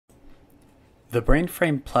The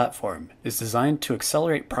BrainFrame platform is designed to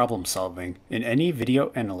accelerate problem solving in any video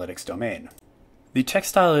analytics domain. The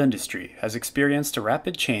textile industry has experienced a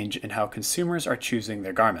rapid change in how consumers are choosing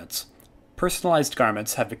their garments. Personalized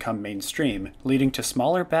garments have become mainstream, leading to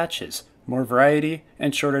smaller batches, more variety,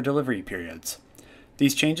 and shorter delivery periods.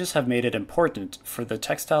 These changes have made it important for the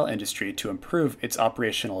textile industry to improve its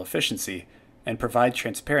operational efficiency and provide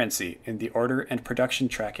transparency in the order and production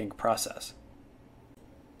tracking process.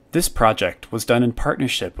 This project was done in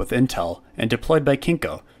partnership with Intel and deployed by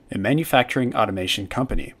Kinco, a manufacturing automation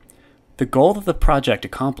company. The goal that the project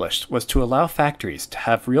accomplished was to allow factories to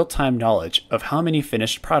have real-time knowledge of how many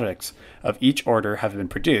finished products of each order have been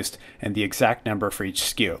produced and the exact number for each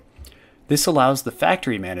SKU. This allows the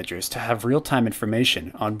factory managers to have real-time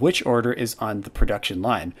information on which order is on the production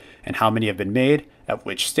line and how many have been made, at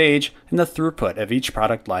which stage, and the throughput of each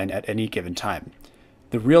product line at any given time.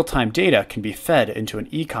 The real-time data can be fed into an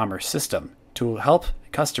e-commerce system to help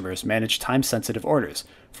customers manage time-sensitive orders,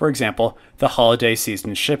 for example, the holiday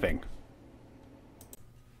season shipping.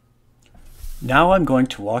 Now I'm going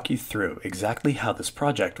to walk you through exactly how this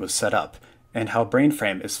project was set up and how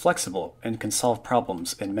BrainFrame is flexible and can solve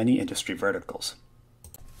problems in many industry verticals.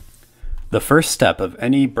 The first step of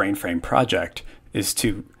any BrainFrame project is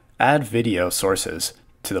to add video sources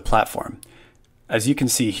to the platform. As you can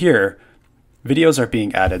see here, videos are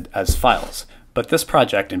being added as files, but this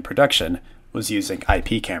project in production was using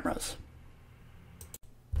IP cameras.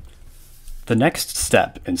 The next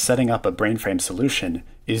step in setting up a BrainFrame solution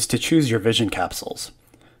is to choose your vision capsules.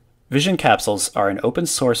 Vision capsules are an open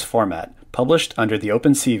source format published under the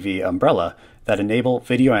OpenCV umbrella that enable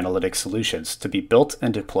video analytics solutions to be built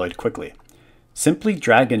and deployed quickly. Simply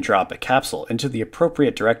drag and drop a capsule into the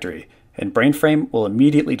appropriate directory, and BrainFrame will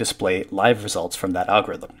immediately display live results from that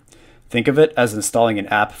algorithm. Think of it as installing an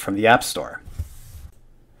app from the App Store.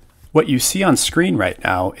 What you see on screen right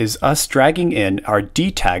now is us dragging in our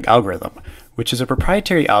DTag algorithm, which is a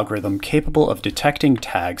proprietary algorithm capable of detecting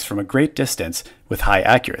tags from a great distance with high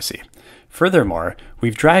accuracy. Furthermore,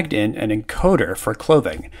 we've dragged in an encoder for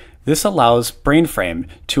clothing. This allows BrainFrame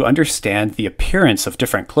to understand the appearance of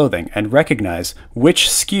different clothing and recognize which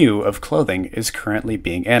SKU of clothing is currently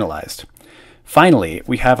being analyzed. Finally,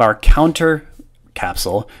 we have our counter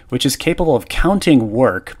capsule, which is capable of counting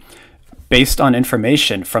work based on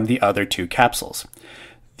information from the other two capsules.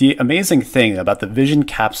 The amazing thing about the Vision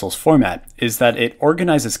Capsules format is that it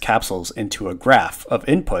organizes capsules into a graph of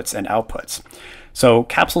inputs and outputs. So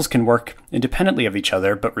capsules can work independently of each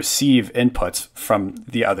other but receive inputs from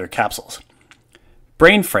the other capsules.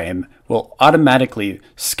 BrainFrame will automatically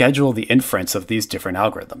schedule the inference of these different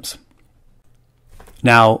algorithms.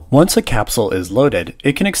 Now, once a capsule is loaded,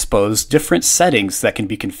 it can expose different settings that can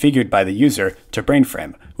be configured by the user to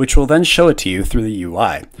BrainFrame, which will then show it to you through the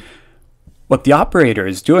UI. What the operator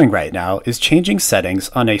is doing right now is changing settings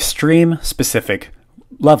on a stream-specific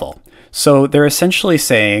level. So they're essentially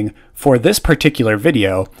saying, for this particular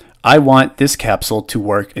video, I want this capsule to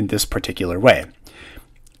work in this particular way.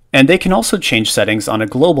 And they can also change settings on a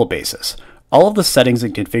global basis. All of the settings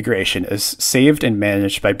and configuration is saved and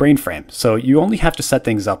managed by BrainFrame, so you only have to set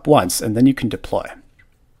things up once and then you can deploy.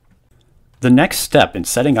 The next step in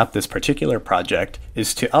setting up this particular project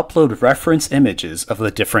is to upload reference images of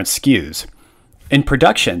the different SKUs. In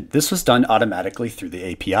production, this was done automatically through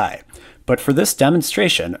the API, but for this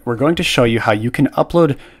demonstration, we're going to show you how you can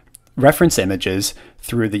upload reference images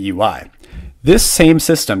through the UI. This same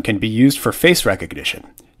system can be used for face recognition.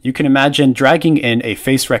 You can imagine dragging in a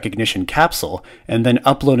face recognition capsule and then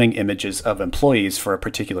uploading images of employees for a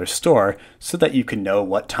particular store so that you can know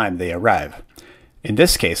what time they arrive. In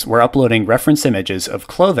this case, we're uploading reference images of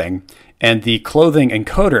clothing, and the clothing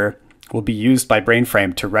encoder will be used by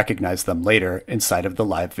BrainFrame to recognize them later inside of the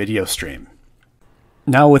live video stream.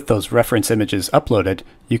 Now with those reference images uploaded,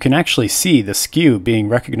 you can actually see the SKU being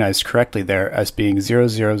recognized correctly there as being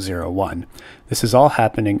 0001. This is all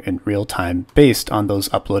happening in real time based on those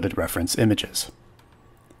uploaded reference images.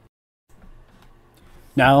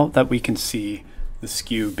 Now that we can see the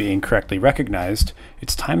SKU being correctly recognized,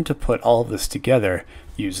 it's time to put all of this together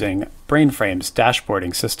using BrainFrame's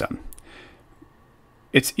dashboarding system.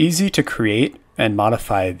 It's easy to create and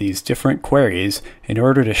modify these different queries in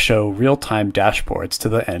order to show real-time dashboards to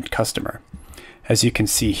the end customer. As you can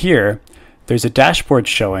see here, there's a dashboard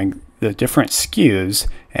showing the different SKUs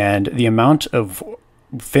and the amount of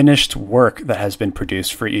finished work that has been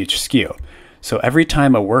produced for each SKU. So every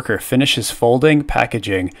time a worker finishes folding,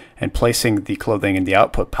 packaging, and placing the clothing in the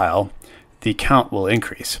output pile, the count will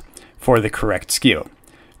increase for the correct SKU.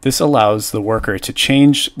 This allows the worker to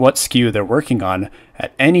change what SKU they're working on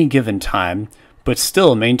at any given time but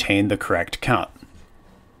still maintain the correct count.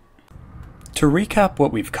 To recap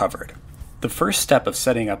what we've covered, the first step of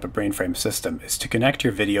setting up a BrainFrame system is to connect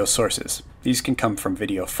your video sources. These can come from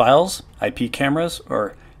video files, IP cameras,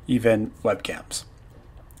 or even webcams.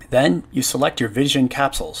 Then you select your vision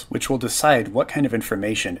capsules, which will decide what kind of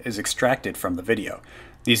information is extracted from the video.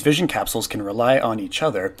 These vision capsules can rely on each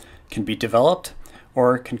other, can be developed,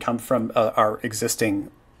 or can come from our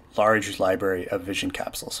existing large library of vision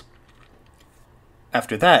capsules.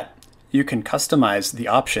 After that, you can customize the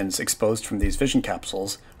options exposed from these vision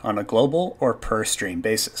capsules on a global or per stream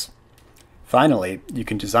basis. Finally, you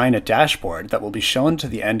can design a dashboard that will be shown to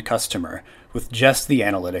the end customer with just the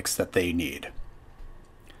analytics that they need.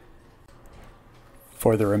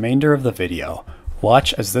 For the remainder of the video,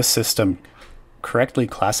 watch as this system correctly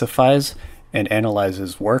classifies and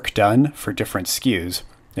analyzes work done for different SKUs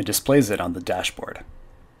and displays it on the dashboard.